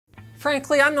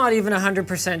Frankly, I'm not even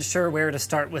 100% sure where to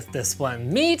start with this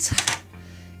one. Meet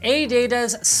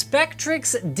ADATA's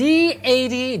Spectrix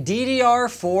D80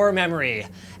 DDR4 memory.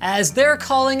 As they're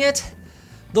calling it,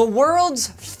 the world's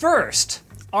first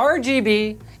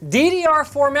RGB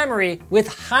DDR4 memory with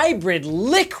hybrid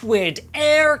liquid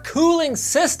air cooling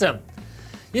system,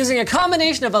 using a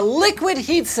combination of a liquid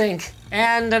heatsink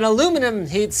and an aluminum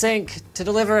heatsink to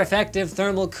deliver effective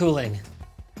thermal cooling.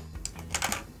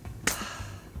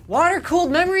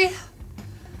 Water-cooled memory?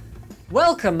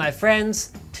 Welcome, my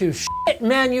friends, to shit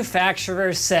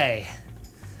manufacturers say.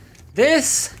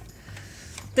 This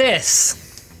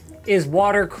is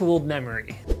water-cooled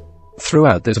memory.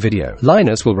 Throughout this video,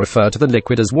 Linus will refer to the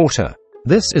liquid as water.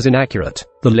 This is inaccurate.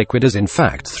 The liquid is in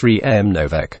fact 3M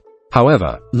Novec.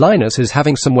 However, Linus is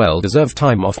having some well-deserved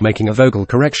time off making a vocal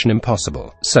correction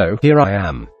impossible. So, here I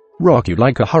am. Rock you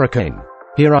like a hurricane.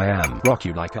 Here I am. Rock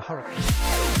you like a hurricane.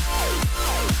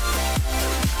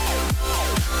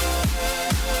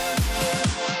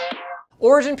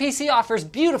 Origin PC offers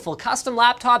beautiful custom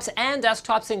laptops and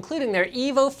desktops, including their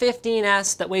Evo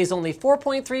 15S that weighs only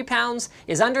 4.3 pounds,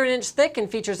 is under an inch thick, and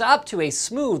features up to a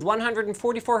smooth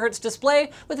 144Hz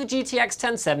display with a GTX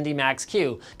 1070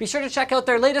 Max-Q. Be sure to check out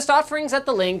their latest offerings at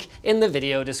the link in the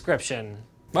video description.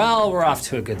 Well, we're off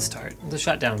to a good start. The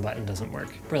shutdown button doesn't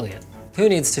work. Brilliant. Who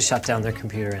needs to shut down their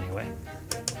computer anyway?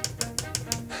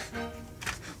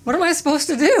 What am I supposed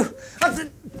to do?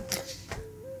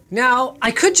 Now,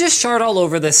 I could just shard all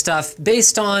over this stuff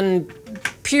based on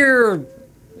pure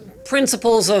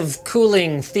principles of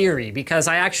cooling theory, because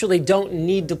I actually don't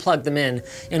need to plug them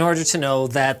in order to know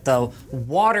that the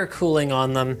water cooling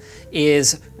on them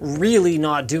is really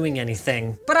not doing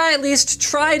anything. But I at least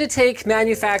try to take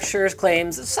manufacturers'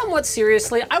 claims somewhat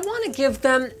seriously. I want to give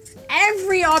them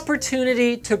every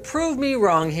opportunity to prove me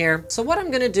wrong here. So what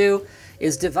I'm gonna do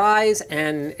is devise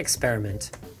an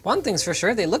experiment. One thing's for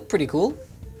sure, they look pretty cool.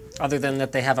 Other than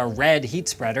that they have a red heat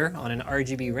spreader on an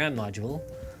RGB RAM module.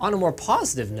 On a more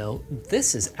positive note,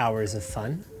 this is hours of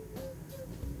fun.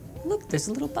 Look, there's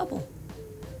a little bubble.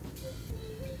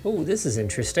 Oh, this is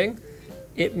interesting.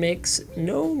 It makes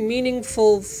no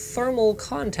meaningful thermal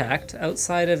contact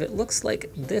outside of, it looks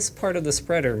like this part of the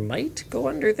spreader might go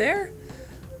under there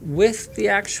with the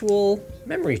actual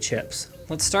memory chips.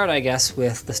 Let's start, I guess,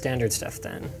 with the standard stuff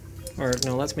then. Or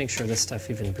no, let's make sure this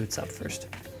stuff even boots up first.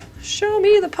 Show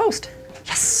me the post.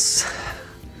 Yes.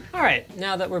 All right,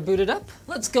 now that we're booted up,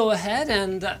 let's go ahead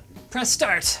and press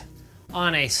start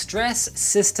on a stress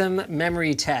system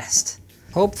memory test.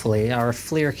 Hopefully our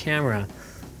FLIR camera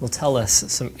will tell us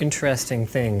some interesting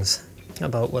things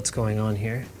about what's going on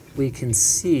here. We can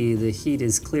see the heat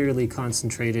is clearly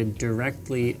concentrated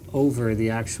directly over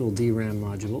the actual DRAM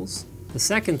modules. The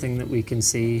second thing that we can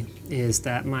see is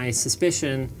that my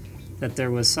suspicion that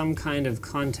there was some kind of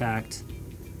contact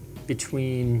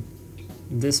between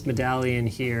this medallion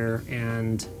here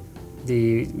and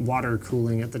the water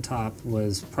cooling at the top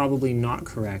was probably not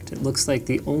correct. It looks like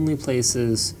the only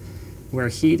places where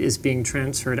heat is being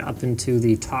transferred up into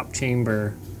the top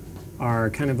chamber are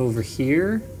kind of over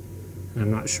here, and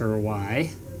I'm not sure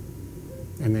why,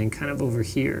 and then kind of over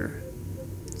here.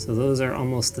 So those are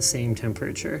almost the same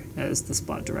temperature as the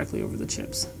spot directly over the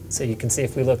chips. So you can see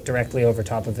if we look directly over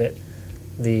top of it,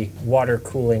 the water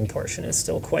cooling portion is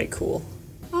still quite cool.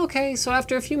 Okay, so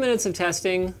after a few minutes of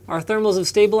testing, our thermals have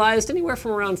stabilized anywhere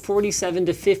from around 47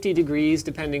 to 50 degrees,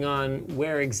 depending on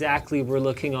where exactly we're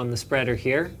looking on the spreader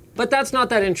here. But that's not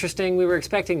that interesting, we were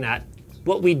expecting that.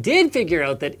 What we did figure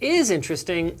out that is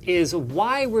interesting is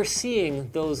why we're seeing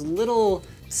those little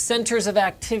centers of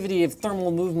activity of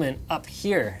thermal movement up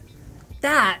here.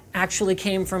 That actually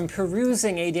came from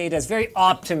perusing ADATA's very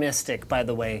optimistic, by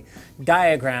the way,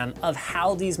 diagram of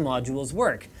how these modules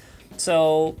work.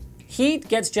 So heat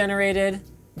gets generated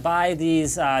by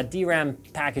these DRAM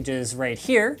packages right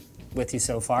here, with you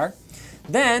so far.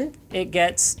 Then it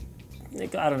gets,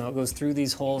 I don't know, it goes through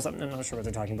these holes. I'm not sure what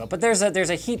they're talking about, but there's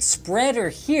a heat spreader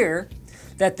here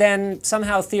that then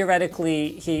somehow theoretically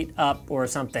heat up or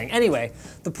something. Anyway,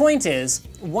 the point is,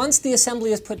 once the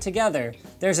assembly is put together,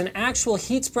 there's an actual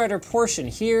heat spreader portion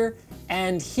here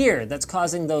and here that's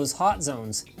causing those hot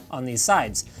zones on these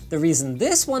sides. The reason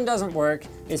this one doesn't work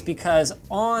is because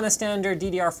on a standard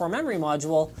DDR4 memory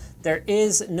module, there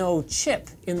is no chip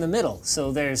in the middle,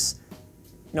 so there's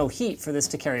no heat for this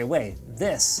to carry away.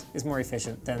 This is more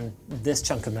efficient than this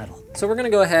chunk of metal. So we're gonna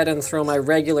go ahead and throw my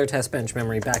regular test bench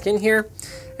memory back in here,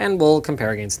 and we'll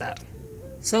compare against that.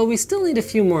 So we still need a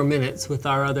few more minutes with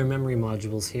our other memory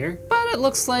modules here, but it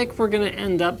looks like we're gonna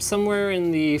end up somewhere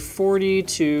in the 40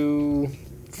 to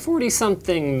 40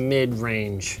 something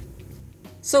mid-range.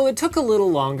 So it took a little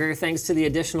longer thanks to the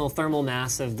additional thermal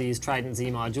mass of these Trident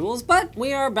Z modules, but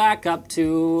we are back up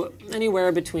to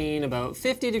anywhere between about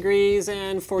 50 degrees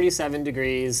and 47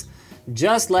 degrees,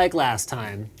 just like last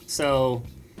time. So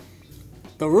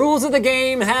the rules of the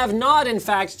game have not in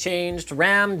fact changed.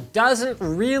 RAM doesn't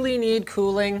really need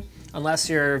cooling unless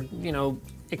you're,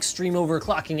 extreme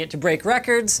overclocking it to break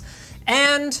records,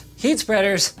 and heat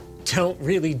spreaders don't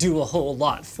really do a whole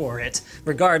lot for it,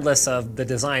 regardless of the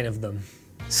design of them.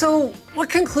 So what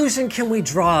conclusion can we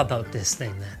draw about this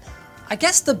thing then? I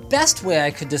guess the best way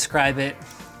I could describe it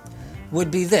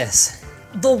would be this.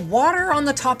 The water on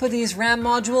the top of these RAM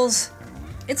modules,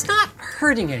 it's not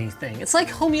hurting anything. It's like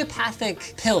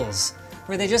homeopathic pills,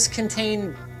 where they just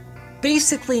contain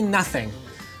basically nothing.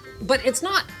 But it's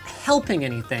not helping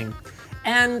anything.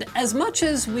 And as much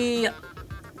as we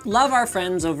love our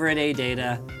friends over at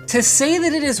AData, to say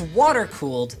that it is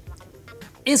water-cooled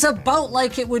is about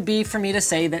like it would be for me to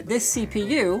say that this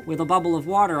CPU, with a bubble of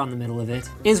water on the middle of it,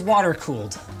 is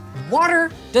water-cooled. Water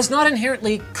does not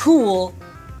inherently cool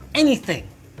anything.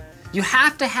 You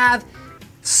have to have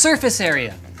surface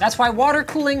area. That's why water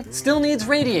cooling still needs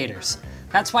radiators.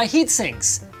 That's why heat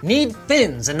sinks need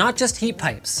fins and not just heat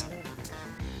pipes.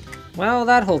 Well,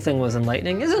 that whole thing was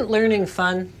enlightening. Isn't learning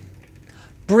fun?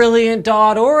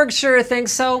 Brilliant.org sure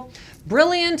thinks so.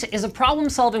 Brilliant is a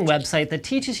problem-solving website that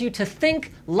teaches you to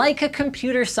think like a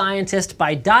computer scientist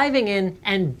by diving in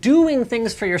and doing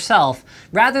things for yourself,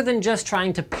 rather than just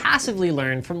trying to passively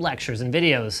learn from lectures and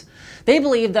videos. They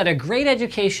believe that a great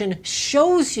education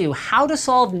shows you how to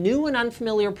solve new and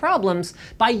unfamiliar problems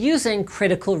by using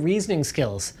critical reasoning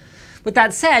skills. With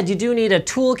that said, you do need a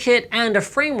toolkit and a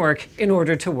framework in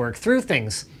order to work through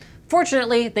things.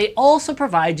 Fortunately, they also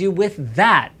provide you with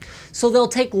that. So they'll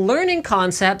take learning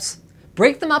concepts,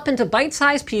 break them up into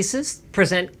bite-sized pieces,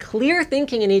 present clear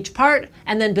thinking in each part,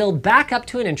 and then build back up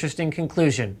to an interesting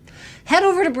conclusion. Head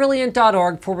over to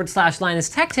brilliant.org/Linus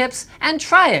Tech Tips and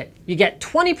try it. You get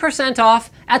 20%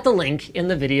 off at the link in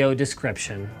the video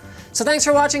description. So thanks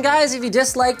for watching, guys. If you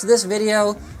disliked this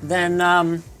video, then,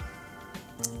 I'm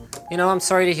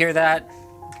sorry to hear that.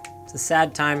 It's a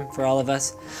sad time for all of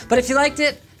us. But if you liked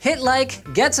it, hit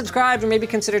like, get subscribed, or maybe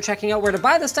consider checking out where to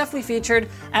buy the stuff we featured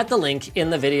at the link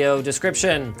in the video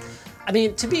description. I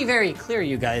mean, to be very clear,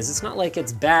 you guys, it's not like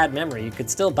it's bad memory. You could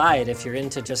still buy it if you're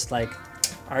into just like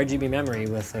RGB memory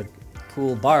with a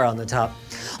cool bar on the top.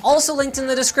 Also linked in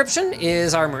the description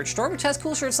is our merch store, which has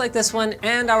cool shirts like this one,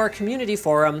 and our community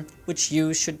forum, which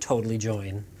you should totally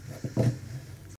join.